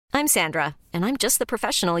I'm Sandra, and I'm just the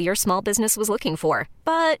professional your small business was looking for.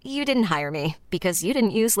 But you didn't hire me because you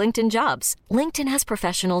didn't use LinkedIn Jobs. LinkedIn has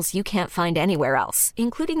professionals you can't find anywhere else,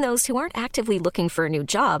 including those who aren't actively looking for a new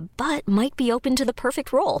job, but might be open to the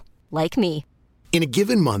perfect role, like me. In a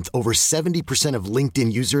given month, over 70% of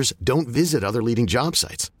LinkedIn users don't visit other leading job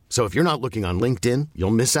sites. So if you're not looking on LinkedIn,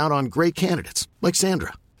 you'll miss out on great candidates like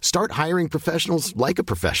Sandra. Start hiring professionals like a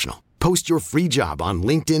professional. Post your free job on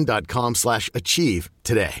linkedin.com/achieve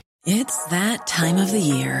today. It's that time of the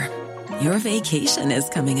year. Your vacation is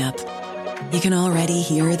coming up. You can already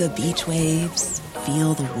hear the beach waves,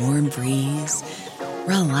 feel the warm breeze,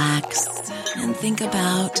 relax, and think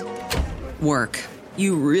about work.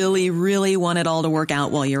 You really, really want it all to work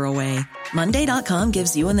out while you're away. Monday.com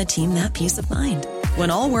gives you and the team that peace of mind.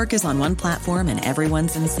 When all work is on one platform and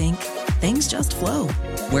everyone's in sync, things just flow.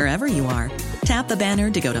 Wherever you are, tap the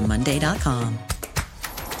banner to go to Monday.com.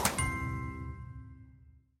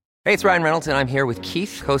 Hey, it's Ryan Reynolds, and I'm here with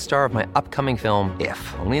Keith, co-star of my upcoming film,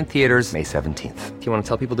 If, only in theaters May 17th. Do you want to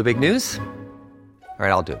tell people the big news? All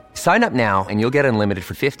right, I'll do it. Sign up now and you'll get unlimited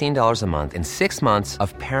for $15 a month and 6 months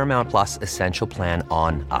of Paramount Plus Essential Plan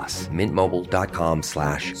on us.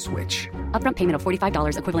 MintMobile.com/switch. Upfront payment of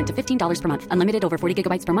 $45 equivalent to $15 per month. Unlimited over 40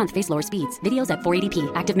 gigabytes per month. Face lower speeds. Videos at 480p.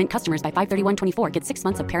 Active Mint customers by 531.24 get 6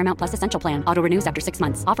 months of Paramount Plus Essential Plan. Auto renews after 6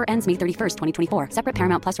 months. Offer ends May 31st, 2024. Separate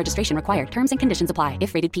Paramount Plus registration required. Terms and conditions apply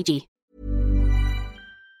if rated PG.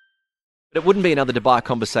 It wouldn't be another Dubai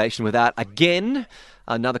conversation without, again,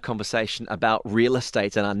 another conversation about real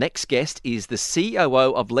estate. And our next guest is the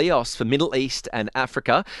COO of Leos for Middle East and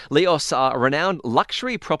Africa. Leos are a renowned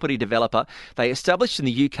luxury property developer. They established in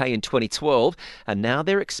the UK in 2012, and now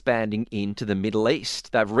they're expanding into the Middle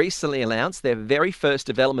East. They've recently announced their very first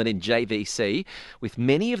development in JVC, with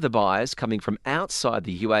many of the buyers coming from outside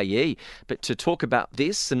the UAE. But to talk about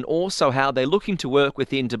this and also how they're looking to work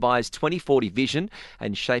within Dubai's 2040 vision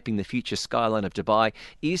and shaping the future skyline of Dubai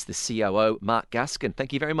is the COO, Mark Gaskin.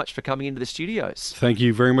 Thank you very much for coming into the studios. Thank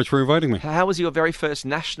you very much for inviting me. How was your very first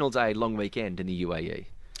National Day long weekend in the UAE?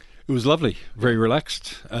 It was lovely, very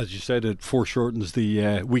relaxed. As you said, it foreshortens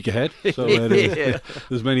the week ahead, so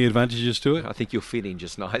there's many advantages to it. I think you'll fit in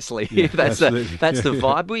just nicely. Yeah, that's the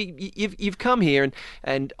vibe. You've come here,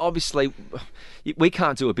 and obviously we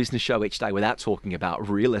can't do a business show each day without talking about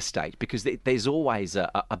real estate, because there's always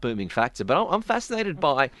a booming factor. But I'm fascinated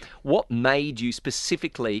by what made you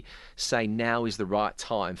specifically say now is the right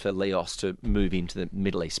time for Leos to move into the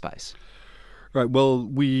Middle East space. Right, well,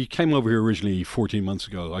 we came over here originally 14 months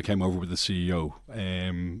ago. I came over with the CEO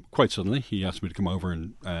quite suddenly. He asked me to come over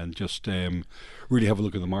and just really have a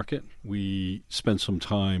look at the market. We spent some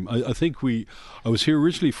time. I was here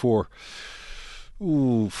originally for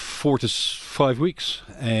 4 to 5 weeks.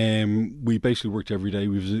 We basically worked every day.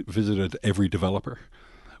 We visited every developer.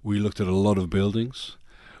 We looked at a lot of buildings.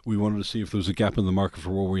 We wanted to see if there was a gap in the market for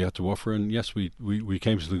what we had to offer, and yes, we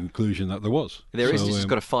came to the conclusion that there was. There is. You just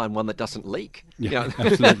got to find one that doesn't leak. Yeah,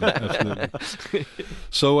 absolutely.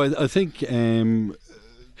 So I think, when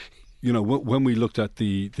we looked at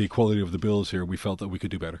the quality of the builds here, we felt that we could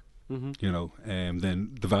do better. Mm-hmm.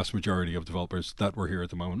 Than the vast majority of developers that were here at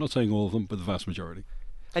the moment. Not saying all of them, but the vast majority.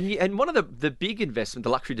 And one of the big investment, the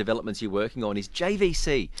luxury developments you're working on is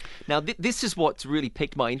JVC. Now, this is what's really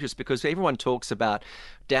piqued my interest, because everyone talks about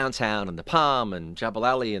downtown and the Palm and Jebel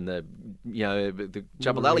Ali and the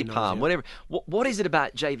Jebel Ali Palm, whatever. What is it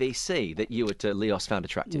about JVC that you at Leos found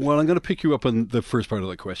attractive? Well, I'm going to pick you up on the first part of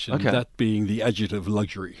that question, okay. That being the adjective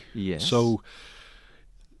luxury. Yes. So,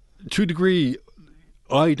 to a degree,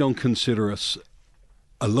 I don't consider us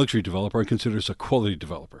a luxury developer. I consider us a quality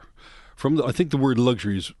developer. I think the word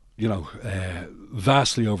luxury is,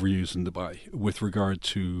 vastly overused in Dubai with regard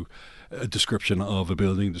to a description of a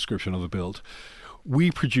building, description of a build.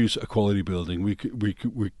 We produce a quality building. We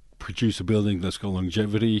produce a building that's got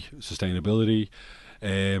longevity, sustainability.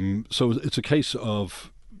 So it's a case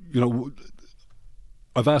of,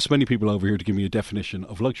 I've asked many people over here to give me a definition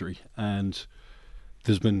of luxury, and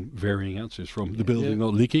there's been varying answers from the building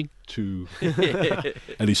not leaking to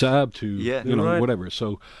Elie Saab to whatever.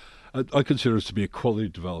 So I consider us to be a quality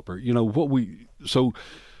developer.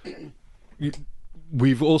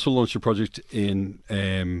 We've also launched a project in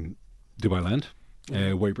Dubai Land.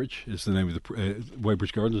 Weybridge is the name of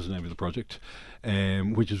Weybridge Garden is the name of the project,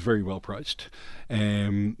 which is very well priced.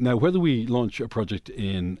 Now, whether we launch a project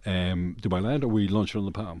in Dubai Land or we launch it on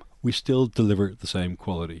the Palm, we still deliver the same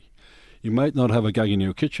quality. You might not have a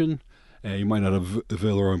Gaggenau kitchen, you might not have a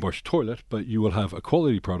Villeroy-Bosch toilet, but you will have a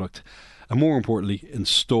quality product, and more importantly,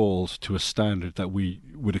 installed to a standard that we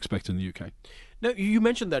would expect in the UK. Now, you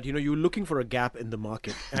mentioned that, you're looking for a gap in the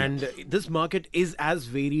market, and this market is as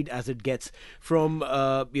varied as it gets, from,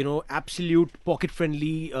 absolute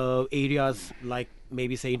pocket-friendly areas like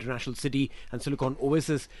maybe, say, International City and Silicon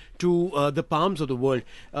Oasis to the palms of the world.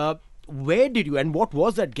 Where did you, and what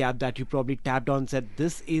was that gap that you probably tapped on and said,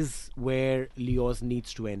 this is where Leos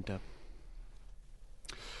needs to enter?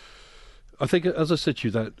 I think, as I said to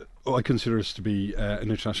you, that I consider us to be an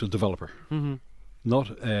international developer. Mm-hmm. Not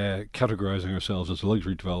categorizing ourselves as a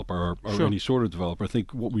luxury developer or Sure. any sort of developer. I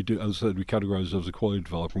think what we do, as I said, we categorize ourselves as a quality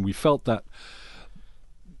developer. And we felt that,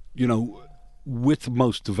 with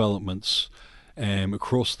most developments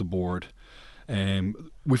across the board,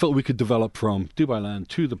 we felt we could develop from Dubai Land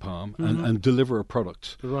to the Palm and deliver a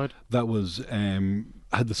product Right. that was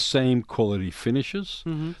had the same quality finishes,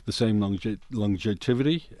 the same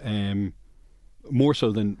longevity, more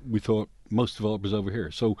so than we thought most developers over here.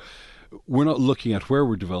 So we're not looking at where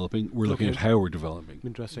we're developing; we're looking at how we're developing.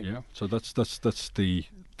 Interesting. Yeah. So that's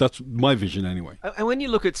my vision anyway. And when you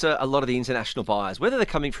look at a lot of the international buyers, whether they're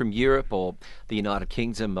coming from Europe or the United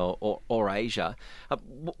Kingdom or Asia,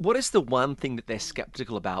 what is the one thing that they're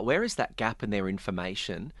sceptical about? Where is that gap in their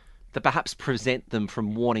information that perhaps prevent them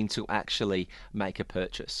from wanting to actually make a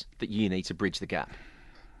purchase that you need to bridge the gap?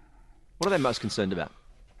 What are they most concerned about?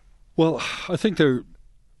 Well, I think they're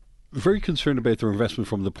very concerned about their investment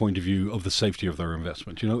from the point of view of the safety of their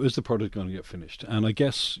investment. Is the product going to get finished? And I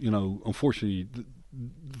guess, unfortunately,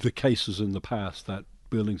 the cases in the past that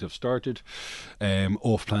buildings have started,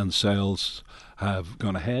 off-plan sales have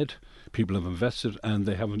gone ahead, people have invested, and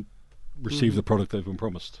they haven't received the product they've been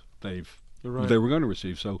promised they were going to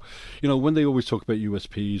receive. So, when they always talk about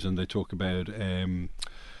USPs and they talk about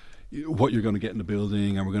what you're going to get in the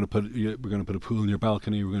building, and we're going to put a pool in your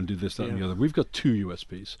balcony, we're going to do this, that, and the other. We've got two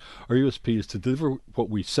USPs. Our USP is to deliver what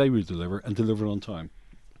we say we deliver and deliver it on time.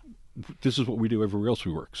 This is what we do everywhere else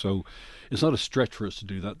we work. So it's not a stretch for us to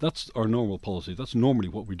do that. That's our normal policy. That's normally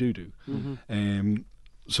what we do.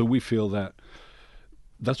 So we feel that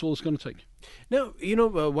that's all it's going to take. Now,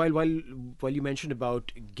 while you mentioned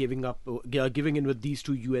about giving in with these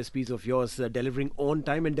two USPs of yours, delivering on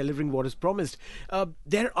time and delivering what is promised,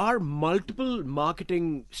 there are multiple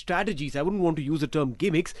marketing strategies. I wouldn't want to use the term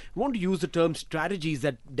gimmicks. I want to use the term strategies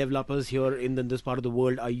that developers here in this part of the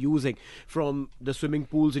world are using, from the swimming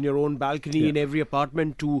pools in your own balcony in every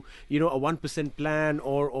apartment to, a 1% plan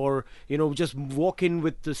or just walk in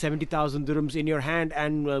with the 70,000 dirhams in your hand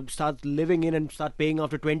and start living in and start paying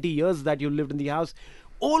after 20 years that you lived in the house.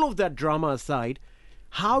 All of that drama aside,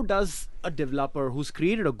 how does a developer who's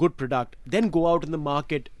created a good product then go out in the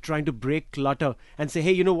market trying to break clutter and say,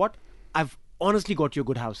 hey, you know what? I've honestly got you a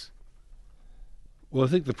good house? Well, I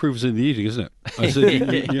think the proof is in the eating, isn't it? I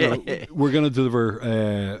said, we're going to deliver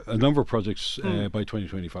a number of projects by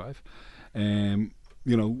 2025. I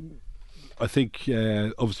think,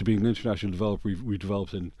 obviously, being an international developer, we've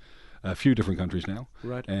developed in a few different countries now.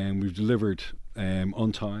 Right. And we've delivered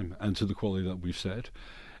on time and to the quality that we've said.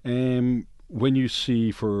 When you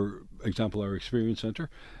see, for example, our experience centre,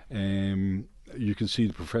 you can see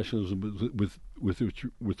the professionalism with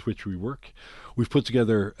which we work. We've put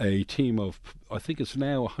together a team of, I think it's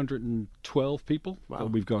now 112 people that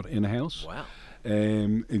we've got in-house. Wow.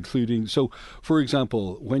 Including, so for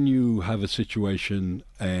example, when you have a situation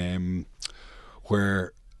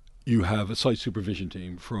where you have a site supervision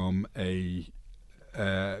team from a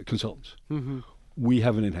consultant, we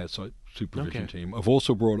have an in-house site supervision team. I've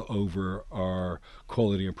also brought over our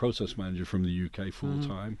quality and process manager from the UK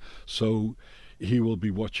full-time, so he will be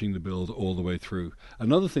watching the build all the way through.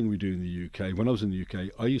 Another thing we do in the UK, when I was in the UK,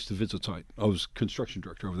 I used to visit site. I was construction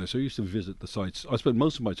director over there, so I used to visit the sites. I spent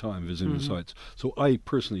most of my time visiting the sites. So I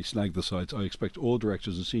personally snag the sites. I expect all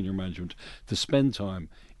directors and senior management to spend time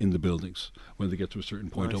in the buildings when they get to a certain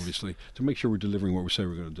point, obviously, to make sure we're delivering what we say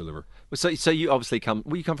we're going to deliver. So you obviously come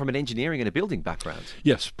from an engineering and a building background.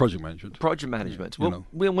 Yes, project management. Project management. Well,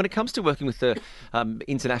 when it comes to working with the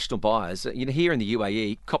international buyers, here in the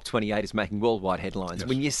UAE, COP28 is making worldwide headlines. Yes.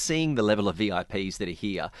 When you're seeing the level of VIPs that are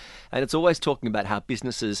here, and it's always talking about how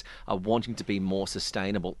businesses are wanting to be more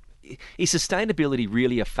sustainable. Is sustainability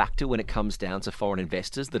really a factor when it comes down to foreign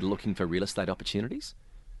investors that are looking for real estate opportunities?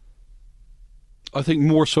 I think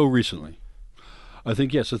more so recently. I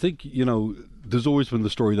think, yes. I think, there's always been the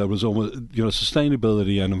story that was almost,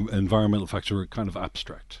 sustainability and environmental factors are kind of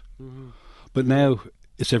abstract. But now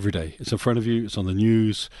it's every day. It's in front of you. It's on the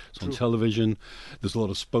news. It's on television. There's a lot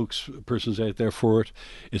of spokespersons out there for it.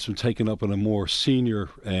 It's been taken up on a more senior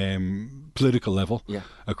political level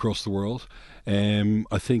across the world.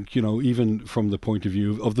 I think, even from the point of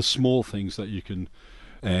view of the small things that you can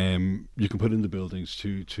you can put in the buildings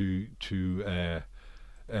to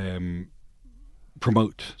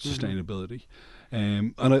promote sustainability.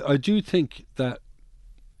 And I do think that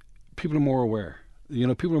people are more aware.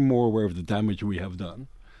 People are more aware of the damage we have done,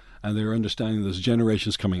 and they're understanding there's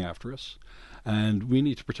generations coming after us, and we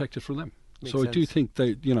need to protect it for them. Makes sense. I do think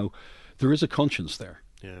that, there is a conscience there.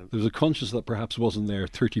 Yeah. There's a conscience that perhaps wasn't there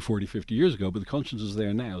 30, 40, 50 years ago, but the conscience is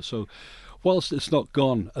there now. So whilst it's not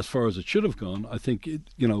gone as far as it should have gone, I think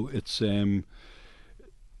it's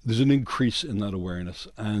there's an increase in that awareness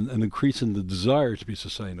and an increase in the desire to be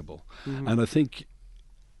sustainable. Mm-hmm. And I think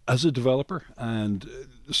as a developer and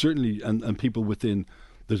certainly and people within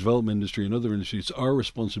the development industry and other industries, it's our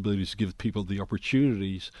responsibility to give people the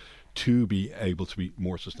opportunities to be able to be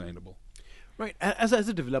more sustainable. Right. As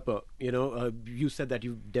a developer, you said that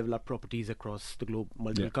you develop properties across the globe,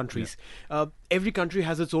 multiple countries. Yeah. Every country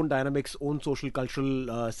has its own dynamics, own social, cultural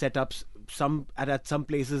setups. At some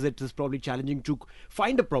places, it is probably challenging to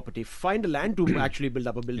find a property, find a land to actually build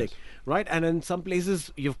up a building, yes. Right? And in some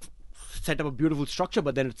places, you've set up a beautiful structure,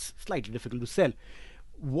 but then it's slightly difficult to sell.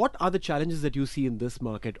 What are the challenges that you see in this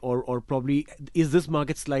market, or probably is this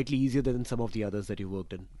market slightly easier than some of the others that you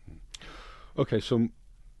worked in? Okay, so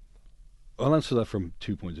I'll answer that from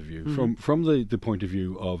 2 points of view. Mm-hmm. From the point of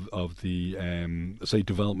view of the say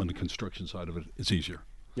development and construction side of it, it's easier.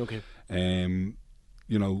 Okay.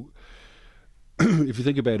 If you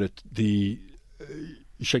think about it, the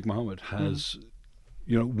Sheikh Mohammed has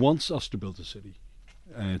wants us to build a city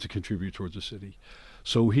and to contribute towards the city.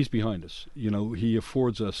 So he's behind us. He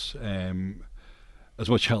affords us as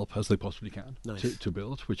much help as they possibly can to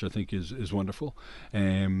build, which I think is wonderful.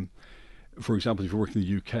 For example, if you work in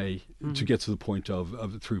the UK, to get to the point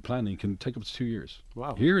of through planning can take up to 2 years.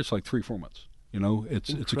 Wow. Here it's like 3-4 months.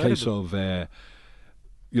 It's a case of the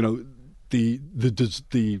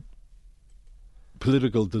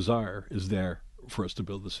political desire is there for us to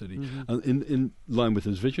build the city. And in line with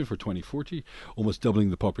his vision for 2040, almost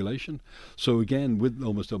doubling the population. So again, with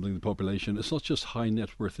almost doubling the population, it's not just high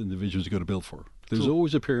net worth individuals you've got to build for. There's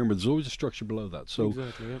always a pyramid, there's always a structure below that. So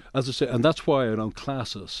exactly, yeah. As I say, and that's why I don't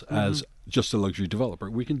class us as just a luxury developer.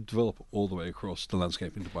 We can develop all the way across the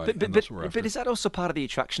landscape in Dubai. But is that also part of the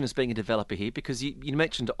attraction as being a developer here? Because you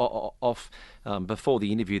mentioned before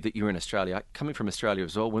the interview that you're in Australia. Coming from Australia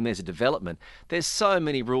as well, when there's a development, there's so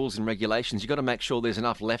many rules and regulations. You've got to make sure there's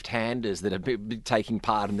enough left-handers that are taking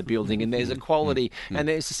part in the building, and there's equality, and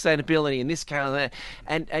there's sustainability, and this kind of that.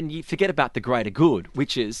 And you forget about the greater good,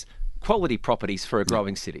 which is quality properties for a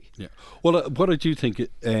growing city. Yeah. Well, what I do think,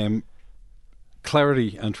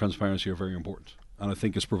 clarity and transparency are very important, and I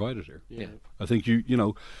think it's provided here. Yeah. I think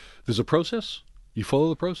there's a process. You follow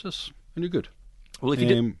the process, and you're good. Well, if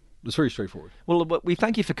you it's very straightforward. Well, we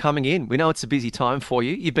thank you for coming in. We know it's a busy time for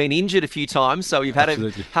you. You've been injured a few times, so you've had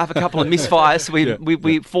to have a couple of misfires. So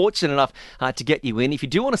we're fortunate enough to get you in. If you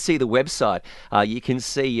do want to see the website, you can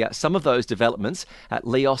see some of those developments at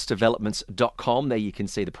leosdevelopments.com. There you can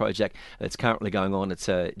see the project that's currently going on. It's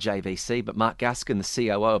a JVC, but Mark Gaskin, the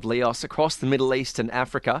COO of Leos across the Middle East and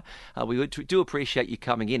Africa, we do appreciate you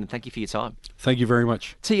coming in, and thank you for your time. Thank you very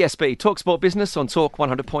much. TSB, Talk Sport Business on Talk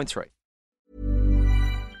 100.3.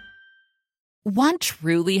 Want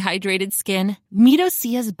truly hydrated skin? Meet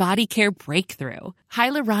Osea's Body Care Breakthrough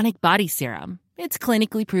Hyaluronic Body Serum. It's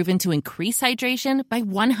clinically proven to increase hydration by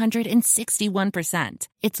 161%.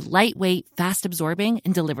 It's lightweight, fast-absorbing,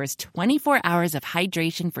 and delivers 24 hours of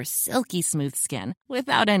hydration for silky smooth skin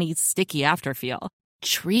without any sticky afterfeel.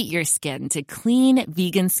 Treat your skin to clean,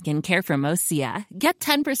 vegan skincare from Osea. Get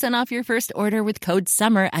 10% off your first order with code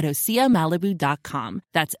SUMMER at OseaMalibu.com.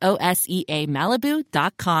 That's OSEA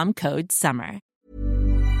Malibu.com, code SUMMER.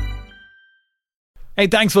 Hey,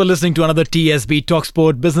 thanks for listening to another TSB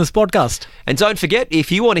Talksport Business Podcast. And don't forget,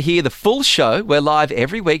 if you want to hear the full show, we're live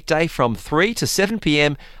every weekday from 3 to 7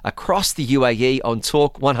 p.m. across the UAE on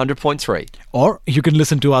Talk 100.3. Or you can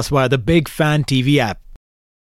listen to us via the Big Fan TV app.